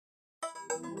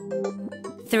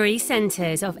3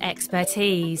 centres of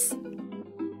expertise.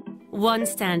 1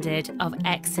 standard of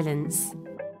excellence.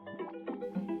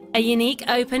 A unique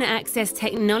open access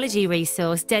technology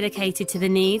resource dedicated to the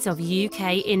needs of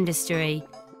UK industry.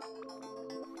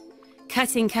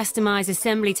 Cutting customised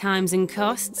assembly times and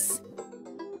costs.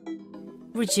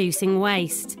 Reducing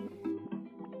waste.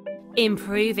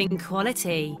 Improving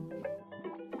quality.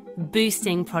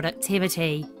 Boosting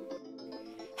productivity.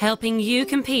 Helping you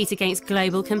compete against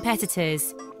global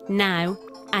competitors, now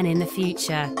and in the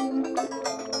future.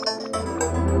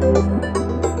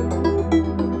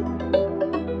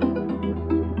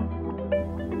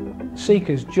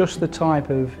 Seeker is just the type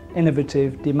of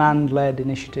innovative, demand-led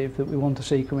initiative that we want to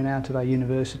see coming out of our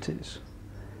universities.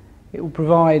 It will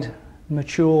provide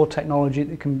mature technology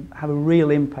that can have a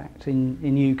real impact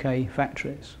in UK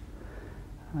factories.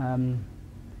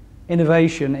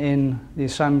 Innovation in the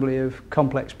assembly of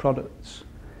complex products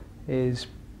is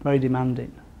very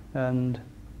demanding, and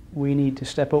we need to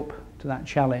step up to that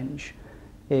challenge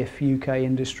if UK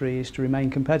industry is to remain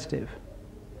competitive.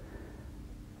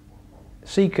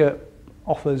 Seeker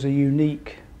offers a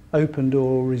unique open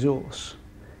door resource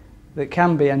that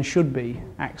can be and should be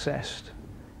accessed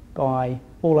by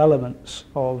all elements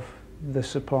of the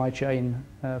supply chain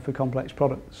for complex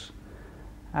products.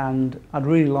 And I'd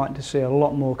really like to see a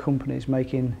lot more companies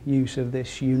making use of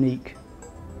this unique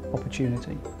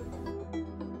opportunity.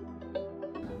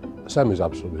 Assembly is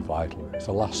absolutely vital. It's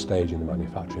the last stage in the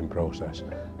manufacturing process.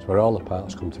 It's where all the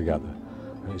parts come together.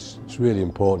 And it's really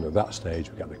important at that stage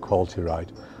we get the quality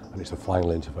right, and it's the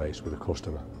final interface with the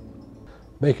customer.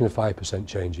 Making a 5%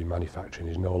 change in manufacturing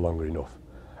is no longer enough.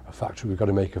 We've got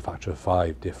to make a factor of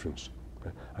 5 difference.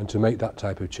 And to make that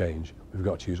type of change, we've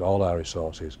got to use all our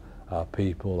resources, our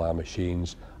people, our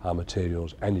machines, our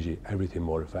materials, energy, everything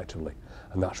more effectively.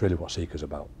 And that's really what Seeker's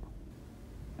about.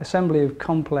 Assembly of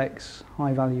complex,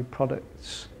 high-value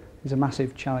products is a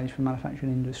massive challenge for the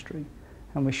manufacturing industry.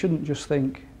 And we shouldn't just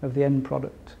think of the end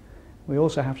product. We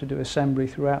also have to do assembly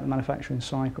throughout the manufacturing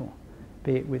cycle,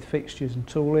 be it with fixtures and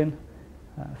tooling,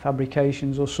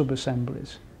 fabrications or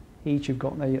sub-assemblies. Each have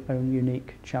got their own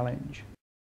unique challenge.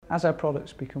 As our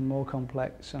products become more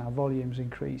complex and our volumes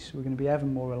increase, we're going to be ever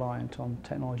more reliant on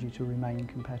technology to remain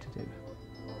competitive.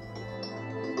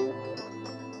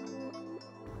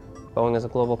 Boeing is a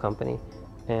global company,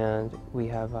 and we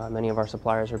have many of our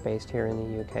suppliers are based here in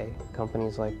the UK.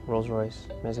 Companies like Rolls-Royce,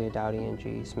 Messier Dowdy and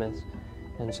GE Smiths.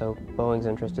 And so Boeing's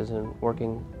interest is in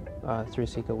working through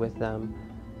Seeker with them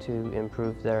to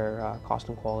improve their cost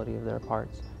and quality of their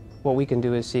parts. What we can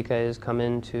do as Seeker is come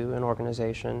into an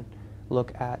organization,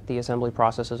 look at the assembly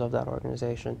processes of that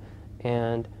organization,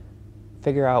 and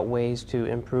figure out ways to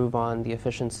improve on the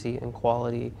efficiency and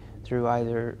quality through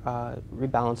either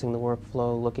rebalancing the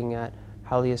workflow, looking at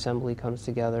how the assembly comes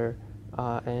together,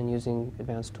 and using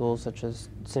advanced tools such as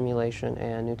simulation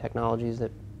and new technologies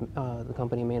that the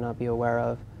company may not be aware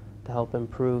of to help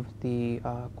improve the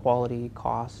quality,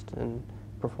 cost, and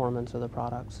performance of the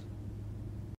products.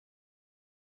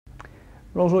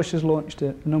 Rolls-Royce has launched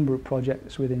a number of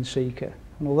projects within Seeker,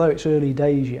 and although it's early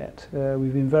days yet,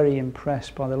 we've been very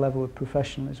impressed by the level of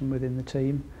professionalism within the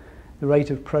team, the rate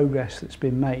of progress that's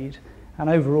been made, and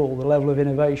overall the level of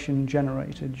innovation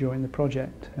generated during the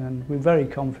project. And we're very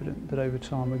confident that over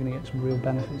time we're going to get some real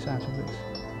benefits out of this.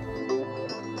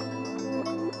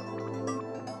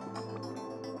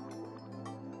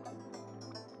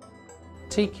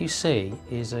 TQC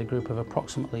is a group of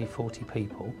approximately 40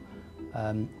 people,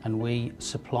 and we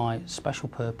supply special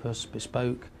purpose,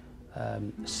 bespoke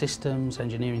systems,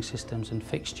 engineering systems and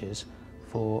fixtures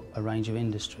for a range of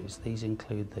industries. These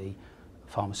include the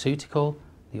pharmaceutical,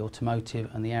 the automotive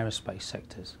and the aerospace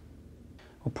sectors.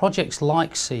 Well, projects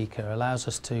like Seeker allows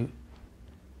us to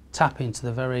tap into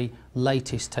the very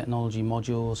latest technology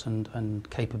modules and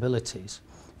capabilities.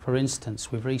 For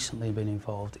instance, we've recently been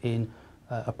involved in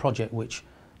a project which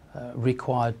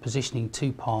required positioning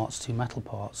two metal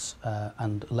parts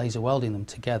and laser welding them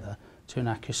together to an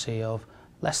accuracy of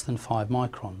less than 5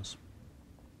 microns.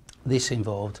 This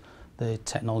involved the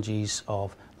technologies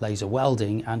of laser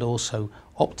welding and also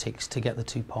optics to get the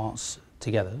two parts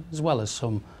together, as well as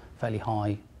some fairly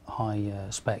high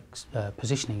specs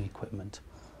positioning equipment.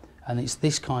 And it's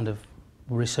this kind of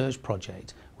research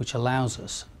project which allows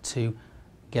us to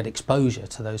get exposure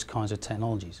to those kinds of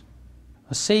technologies.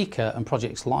 Seeker and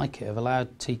projects like it have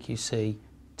allowed TQC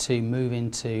to move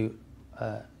into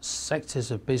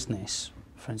sectors of business,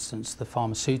 for instance the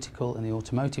pharmaceutical and the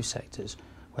automotive sectors,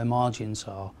 where margins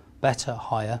are better,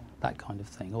 higher, that kind of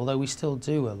thing, although we still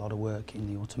do a lot of work in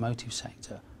the automotive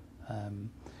sector.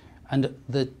 And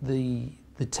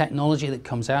the The technology that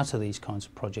comes out of these kinds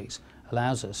of projects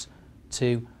allows us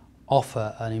to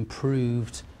offer an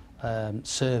improved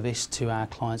service to our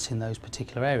clients in those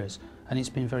particular areas, and it's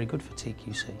been very good for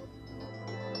TQC.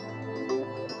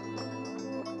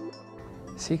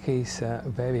 SICA is a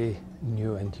very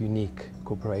new and unique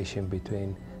cooperation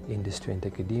between industry and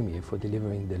academia for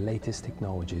delivering the latest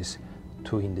technologies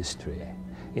to industry.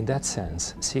 In that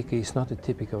sense, SICA is not a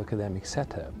typical academic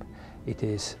setup. It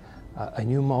is a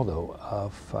new model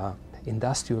of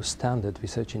industrial standard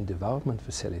research and development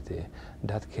facility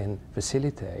that can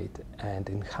facilitate and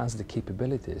enhance the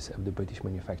capabilities of the British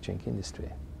manufacturing industry.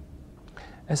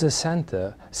 As a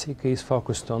centre, SICA is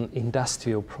focused on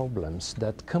industrial problems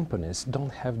that companies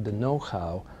don't have the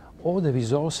know-how or the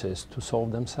resources to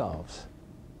solve themselves.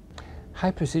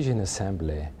 High precision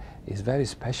assembly is a very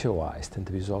specialised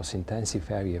and resource-intensive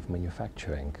area of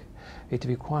manufacturing. It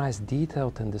requires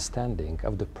detailed understanding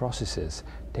of the processes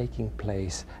taking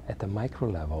place at a micro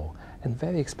level and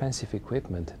very expensive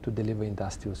equipment to deliver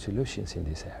industrial solutions in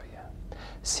this area.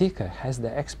 SICA has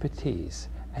the expertise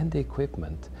and the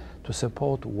equipment to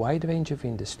support a wide range of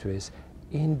industries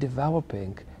in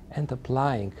developing and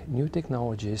applying new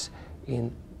technologies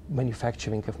in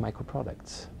manufacturing of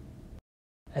microproducts.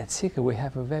 At SICA we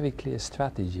have a very clear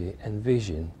strategy and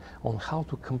vision on how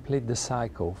to complete the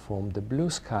cycle from the blue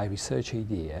sky research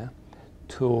idea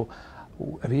to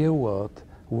real-world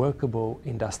workable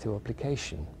industrial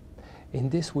application. In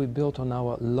this we built on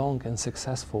our long and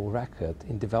successful record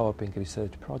in developing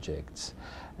research projects,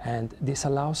 and this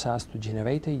allows us to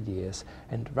generate ideas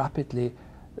and rapidly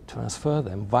transfer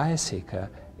them via SICA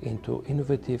into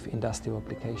innovative industrial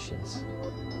applications.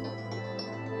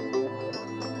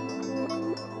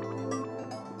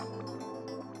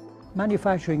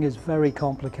 Manufacturing is very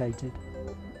complicated,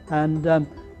 and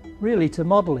really to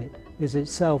model it is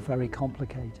itself very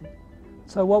complicated.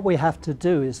 So what we have to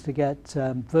do is to get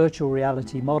virtual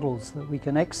reality models that we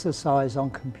can exercise on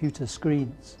computer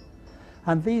screens,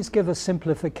 and these give a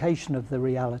simplification of the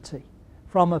reality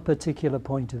from a particular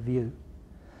point of view.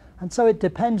 And so it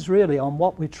depends really on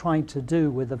what we're trying to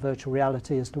do with the virtual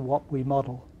reality as to what we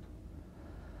model.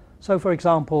 So for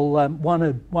example,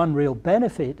 one real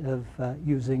benefit of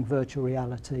using virtual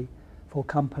reality for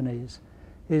companies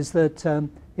is that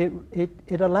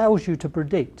it allows you to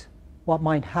predict what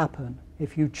might happen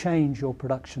if you change your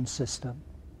production system.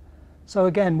 So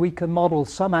again, we can model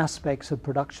some aspects of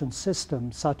production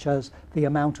systems, such as the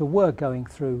amount of work going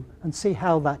through, and see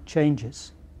how that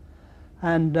changes.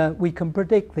 And we can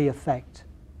predict the effect.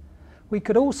 We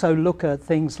could also look at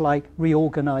things like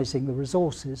reorganizing the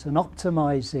resources and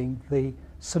optimizing the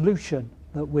solution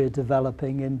that we're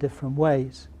developing in different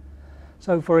ways.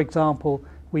 So for example,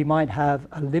 we might have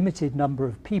a limited number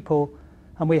of people,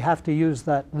 and we have to use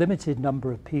that limited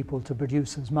number of people to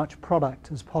produce as much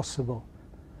product as possible.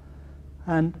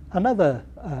 And another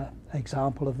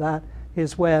example of that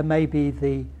is where maybe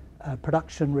the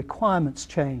production requirements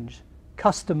change.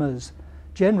 Customers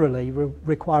generally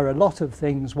require a lot of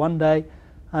things one day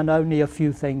and only a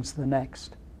few things the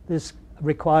next. This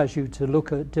requires you to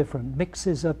look at different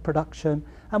mixes of production,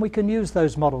 and we can use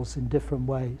those models in different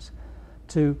ways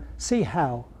to see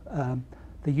how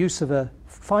the use of a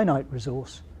finite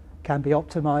resource can be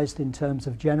optimized in terms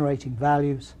of generating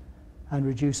values and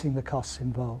reducing the costs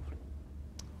involved.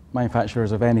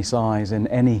 Manufacturers of any size in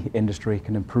any industry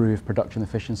can improve production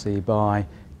efficiency by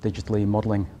digitally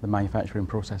modelling the manufacturing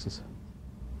processes.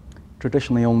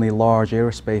 Traditionally, only large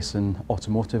aerospace and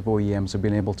automotive OEMs have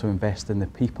been able to invest in the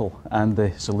people and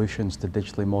the solutions to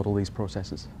digitally model these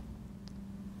processes.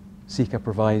 SICA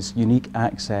provides unique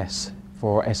access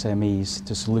for SMEs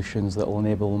to solutions that will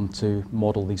enable them to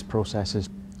model these processes.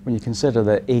 When you consider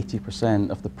that 80%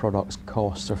 of the product's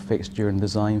costs are fixed during the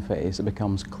design phase, it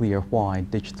becomes clear why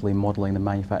digitally modelling the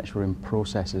manufacturing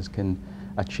processes can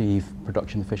achieve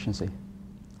production efficiency.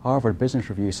 Harvard Business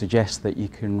Review suggests that you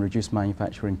can reduce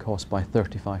manufacturing costs by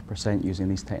 35% using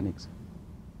these techniques.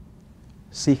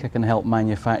 SICA can help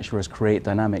manufacturers create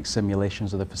dynamic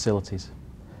simulations of the facilities.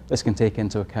 This can take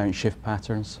into account shift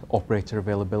patterns, operator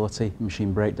availability,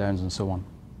 machine breakdowns, and so on.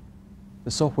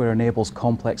 The software enables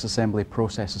complex assembly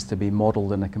processes to be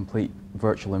modelled in a complete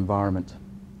virtual environment.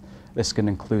 This can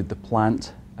include the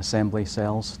plant, assembly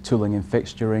cells, tooling and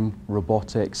fixturing,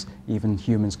 robotics, even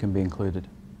humans can be included.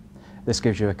 This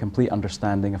gives you a complete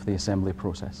understanding of the assembly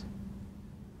process.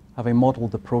 Having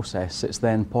modelled the process, it's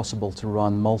then possible to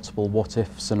run multiple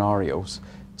what-if scenarios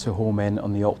to home in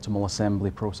on the optimal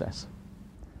assembly process.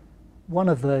 One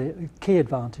of the key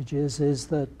advantages is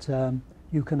that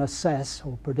you can assess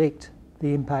or predict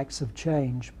the impacts of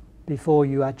change before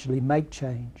you actually make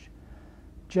change.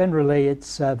 Generally,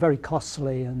 it's very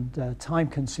costly and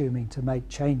time-consuming to make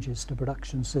changes to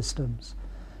production systems.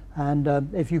 And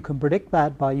if you can predict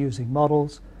that by using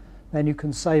models, then you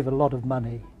can save a lot of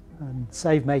money and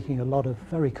save making a lot of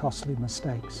very costly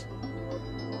mistakes.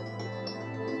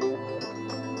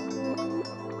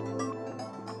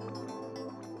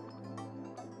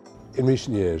 In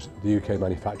recent years, the UK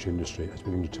manufacturing industry has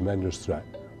been under tremendous threat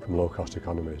from low-cost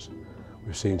economies.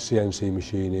 We've seen CNC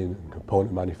machining and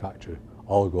component manufacture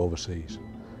all go overseas.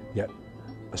 Yet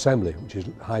assembly, which is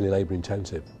highly labour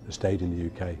intensive, has stayed in the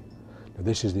UK. Now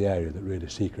this is the area that really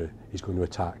Sika is going to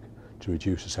attack to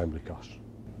reduce assembly costs.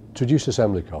 To reduce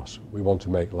assembly costs, we want to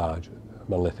make large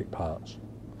monolithic parts.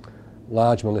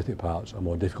 Large monolithic parts are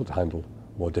more difficult to handle,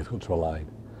 more difficult to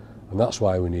align. And that's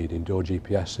why we need indoor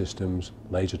GPS systems,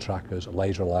 laser trackers,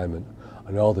 laser alignment,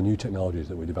 and all the new technologies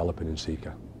that we're developing in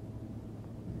Sika.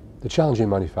 The challenge in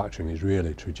manufacturing is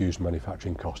really to reduce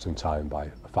manufacturing cost and time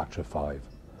by a factor of 5. And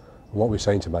what we're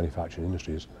saying to manufacturing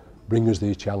industry is, bring us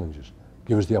these challenges,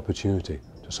 give us the opportunity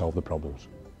to solve the problems.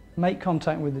 Make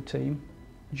contact with the team,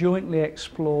 jointly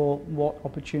explore what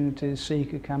opportunities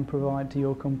Sika can provide to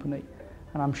your company,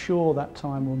 and I'm sure that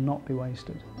time will not be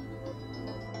wasted.